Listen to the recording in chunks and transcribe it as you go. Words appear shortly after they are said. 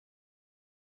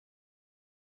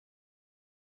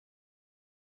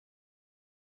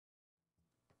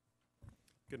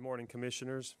Good morning,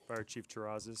 Commissioners, Fire Chief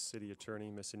Terrazas, City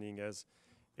Attorney Ms. Iniguez,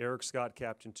 Eric Scott,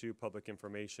 Captain 2, Public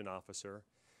Information Officer.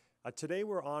 Today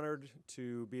we're honored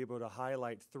to be able to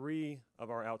highlight 3 of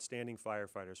our outstanding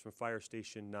firefighters from Fire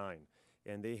Station 9,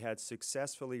 and they had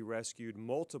successfully rescued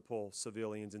multiple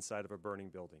civilians inside of a burning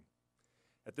building.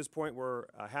 At this point, we're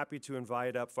happy to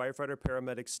invite up firefighter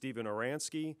paramedics Stephen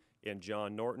Oransky and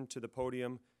John Norton to the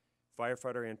podium.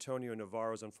 Firefighter Antonio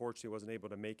Navarro unfortunately wasn't able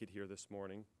to make it here this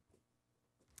morning.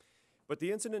 But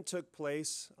the incident took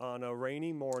place on a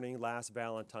rainy morning last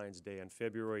Valentine's Day on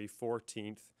February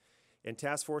 14th, and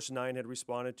Task Force 9 had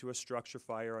responded to a structure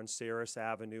fire on Saris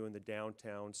Avenue in the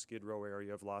downtown Skid Row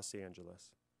area of Los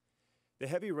Angeles. The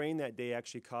heavy rain that day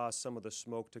actually caused some of the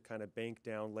smoke to kind of bank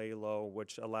down, lay low,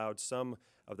 which allowed some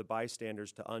of the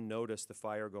bystanders to unnotice the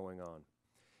fire going on.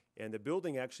 And the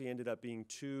building actually ended up being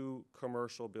 2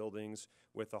 commercial buildings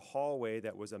with a hallway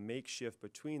that was a makeshift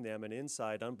between them, and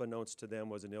inside, unbeknownst to them,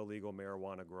 was an illegal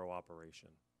marijuana grow operation.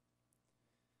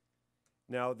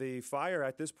 Now, the fire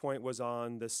at this point was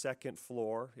on the 2nd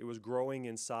floor. It was growing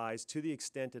in size to the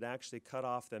extent it actually cut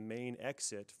off the main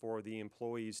exit for the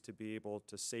employees to be able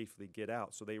to safely get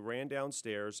out. So they ran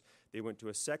downstairs, they went to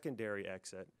a secondary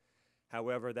exit.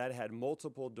 However, that had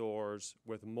multiple doors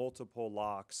with multiple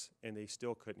locks, and they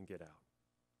still couldn't get out.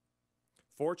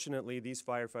 Fortunately, these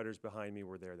firefighters behind me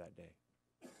were there that day.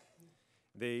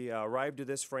 They arrived to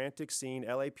this frantic scene.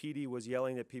 LAPD was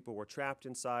yelling that people were trapped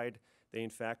inside. They, in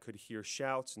fact, could hear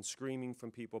shouts and screaming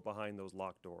from people behind those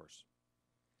locked doors.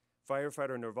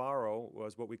 Firefighter Navarro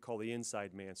was what we call the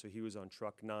inside man, so he was on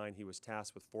truck 9. He was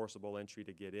tasked with forcible entry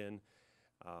to get in.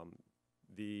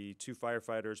 The 2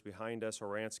 firefighters behind us,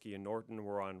 Oransky and Norton,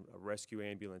 were on Rescue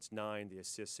Ambulance 9. They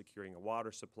assist securing a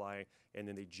water supply, and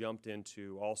then they jumped in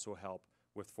to also help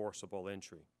with forcible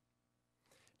entry.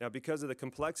 Now, because of the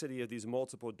complexity of these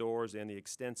multiple doors and the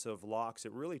extensive locks,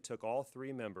 it really took all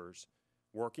 3 members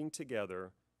working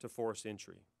together to force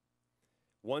entry.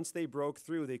 Once they broke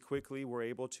through, they quickly were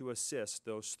able to assist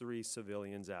those 3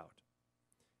 civilians out.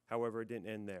 However, it didn't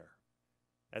end there.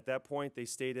 At that point, they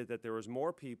stated that there was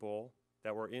more people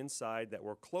that were inside that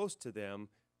were close to them,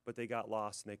 but they got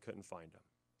lost and they couldn't find them.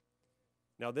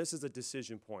 Now, this is a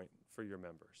decision point for your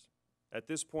members. At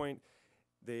this point,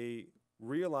 they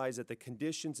realized that the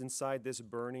conditions inside this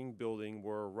burning building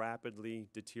were rapidly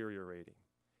deteriorating.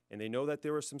 And they know that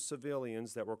there were some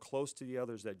civilians that were close to the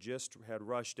others that just had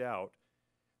rushed out.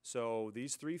 So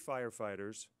these 3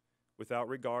 firefighters, without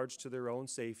regards to their own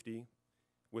safety,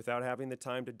 without having the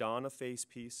time to don a face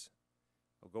piece,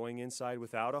 going inside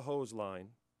without a hose line,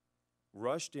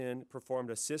 rushed in,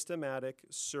 performed a systematic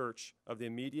search of the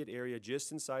immediate area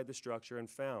just inside the structure, and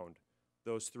found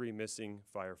those 3 missing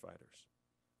firefighters,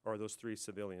 or those 3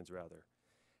 civilians rather.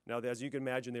 Now, as you can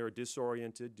imagine, they were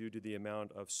disoriented due to the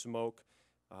amount of smoke.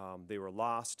 They were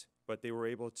lost, but they were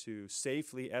able to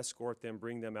safely escort them,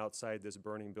 bring them outside this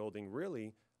burning building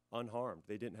really unharmed.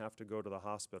 They didn't have to go to the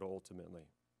hospital ultimately.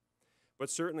 But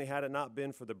certainly, had it not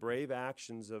been for the brave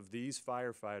actions of these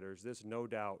firefighters, this no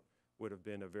doubt would have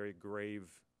been a very grave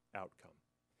outcome.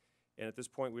 And at this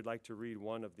point, we'd like to read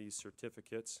one of these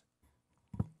certificates.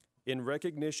 In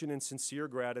recognition and sincere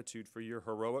gratitude for your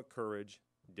heroic courage,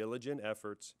 diligent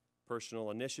efforts,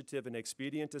 personal initiative, and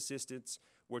expedient assistance,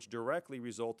 which directly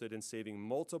resulted in saving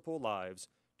multiple lives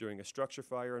during a structure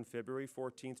fire on February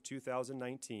 14th,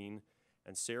 2019,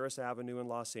 on Saris Avenue in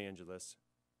Los Angeles,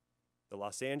 the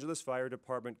Los Angeles Fire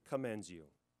Department commends you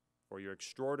for your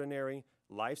extraordinary,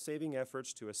 life-saving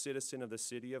efforts to a citizen of the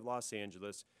city of Los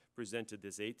Angeles, presented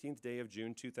this 18th day of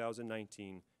June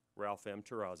 2019, Ralph M.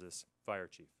 Terrazas, Fire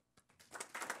Chief.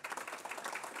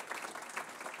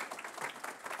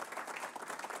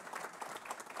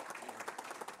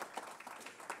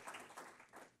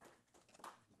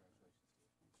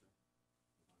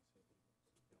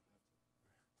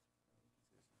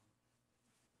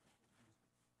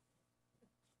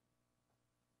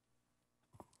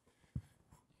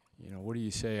 What do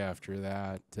you say after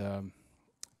that?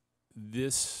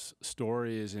 This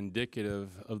story is indicative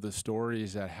of the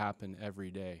stories that happen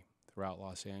every day throughout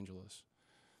Los Angeles.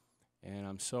 And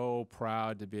I'm so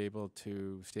proud to be able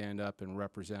to stand up and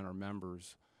represent our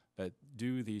members that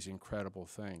do these incredible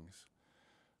things.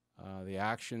 The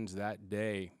actions that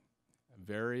day,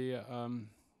 very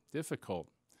difficult.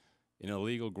 An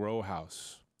illegal grow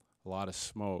house, a lot of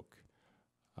smoke,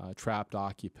 trapped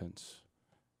occupants.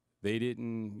 They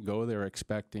didn't go there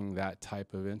expecting that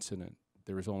type of incident.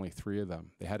 There was only 3 of them.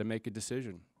 They had to make a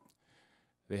decision.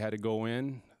 They had to go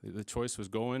in. The choice was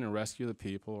go in and rescue the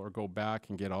people, or go back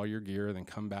and get all your gear and then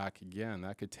come back again.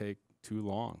 That could take too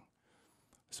long.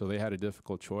 So they had a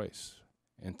difficult choice.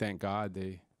 And thank God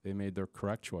they They made their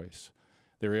correct choice.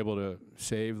 They were able to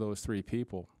save those 3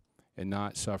 people and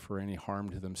not suffer any harm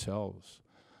to themselves.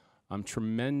 I'm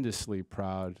tremendously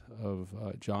proud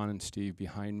of John and Steve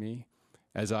behind me,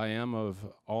 as I am of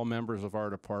all members of our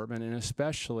department, and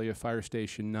especially of Fire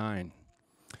Station 9.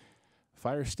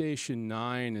 Fire Station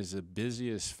 9 is the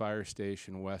busiest fire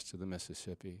station west of the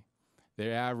Mississippi.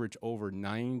 They average over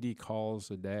 90 calls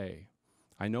a day.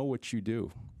 I know what you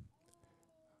do.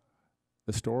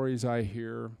 The stories I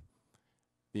hear,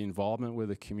 the involvement with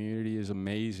the community is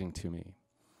amazing to me.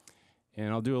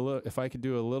 And I'll do a little, if I could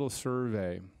do a little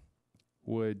survey,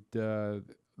 would the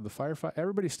firefighter,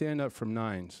 everybody stand up from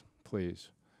 9s, please.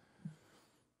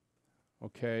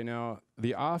 Okay, now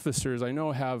the officers, I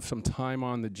know have some time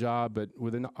on the job, but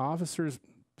with the officers,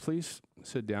 please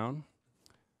sit down.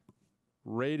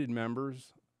 Rated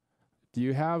members, do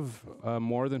you have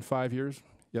more than 5 years?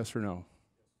 Yes or no?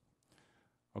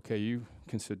 Okay, you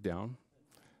can sit down.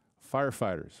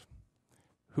 Firefighters,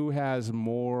 who has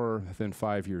more than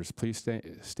 5 years? Please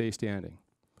stay standing.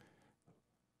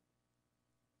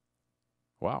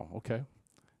 Wow, okay.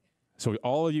 So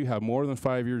all of you have more than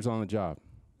 5 years on the job.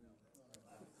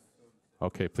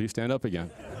 Okay, please stand up again.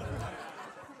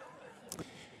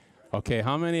 Okay,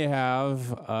 how many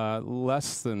have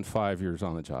less than 5 years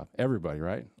on the job? Everybody,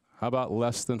 right? How about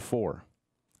less than 4?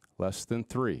 Less than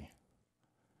 3?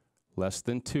 Less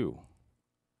than 2?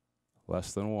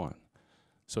 Less than 1?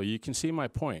 So you can see my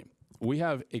point. We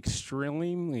have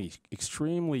extremely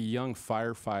young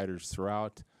firefighters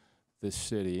throughout this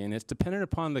city, and it's dependent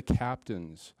upon the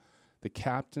captains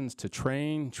to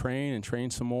train, and train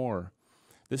some more.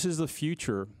 This is the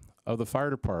future of the fire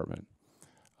department.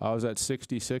 I was at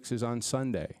 66s on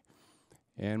Sunday,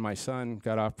 and my son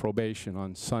got off probation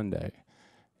on Sunday.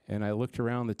 And I looked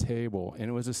around the table, and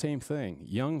it was the same thing,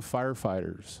 young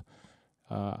firefighters.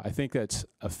 I think that's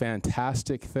a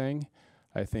fantastic thing.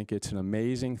 I think it's an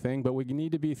amazing thing, but we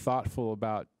need to be thoughtful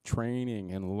about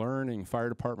training and learning fire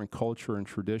department culture and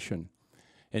tradition.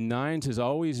 And 9s has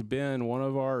always been one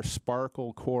of our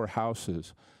sparkle core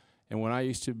houses. And when I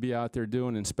used to be out there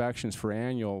doing inspections for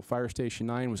annual, Fire Station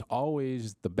 9 was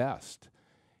always the best.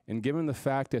 And given the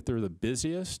fact that they're the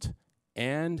busiest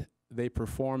and they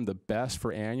perform the best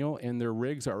for annual and their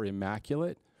rigs are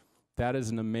immaculate, that is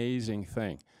an amazing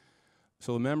thing.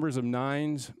 So the members of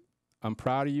 9s, I'm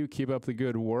proud of you. Keep up the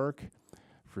good work.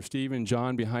 For Steve and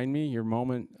John behind me, your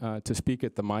moment to speak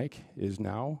at the mic is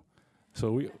now.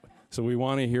 So we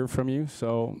want to hear from you.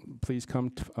 So please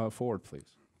come forward,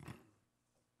 please.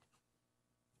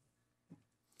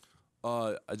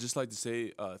 I'd just like to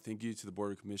say thank you to the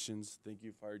Board of Commissions. Thank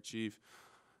you, Fire Chief.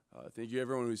 Thank you,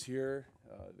 everyone who's here,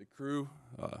 the crew.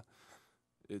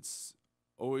 It's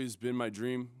always been my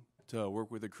dream to work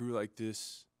with a crew like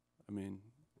this. I mean,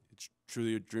 it's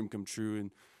truly a dream come true,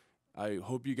 and I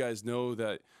hope you guys know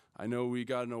that I know we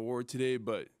got an award today,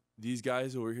 but these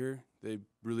guys over here, they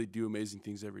really do amazing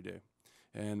things every day.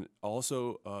 And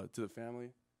also to the family,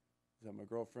 my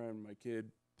girlfriend, my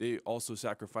kid, they also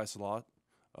sacrifice a lot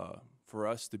for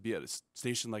us to be at a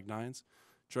station like 9s.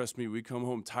 Trust me, we come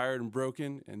home tired and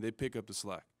broken, and they pick up the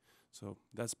slack. So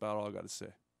that's about all I got to say.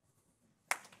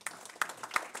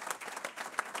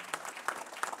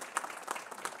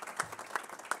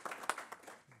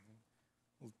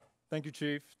 Thank you,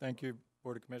 Chief. Thank you,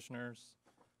 Board of Commissioners.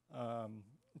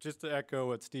 Just to echo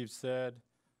what Steve said,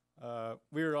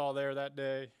 we were all there that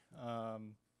day.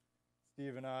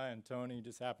 Steve and I and Tony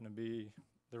just happened to be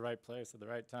the right place at the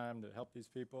right time to help these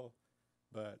people.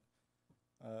 But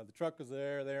the truck was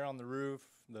there on the roof.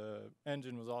 The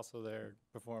engine was also there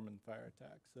performing the fire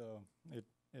attack. So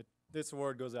this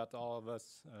award goes out to all of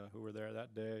us who were there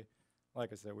that day.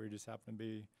 Like I said, we just happened to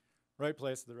be right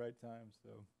place at the right time. So,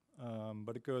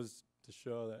 but it goes to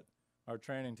show that our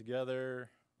training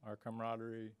together, our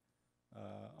camaraderie,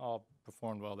 all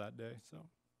performed well that day. So,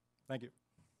 thank you.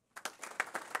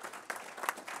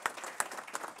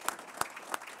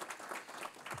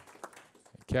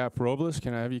 Cap Robles,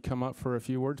 can I have you come up for a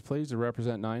few words, please, to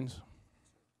represent 9s?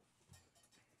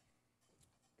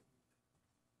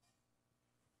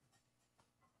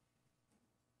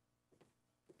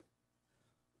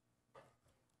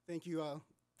 Thank you,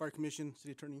 Fire Commission,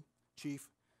 City Attorney, Chief.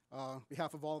 On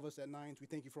behalf of all of us at 9s, we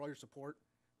thank you for all your support.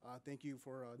 Thank you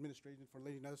for administration for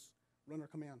letting us run our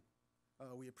command.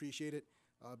 We appreciate it.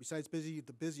 Besides the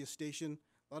busiest station,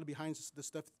 a lot of behind the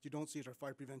stuff that you don't see is our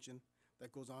fire prevention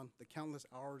that goes on, the countless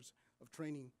hours of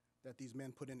training that these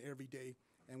men put in every day.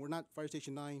 And we're not Fire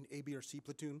Station 9, A, B, or C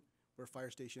platoon. We're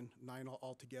Fire Station 9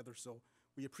 all together. So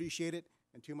we appreciate it.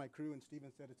 And to my crew, and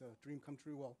Steven said it's a dream come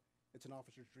true. Well, it's an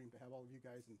officer's dream to have all of you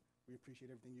guys, and we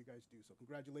appreciate everything you guys do. So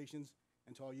congratulations,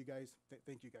 and to all you guys,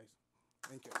 thank you guys.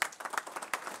 Thank you.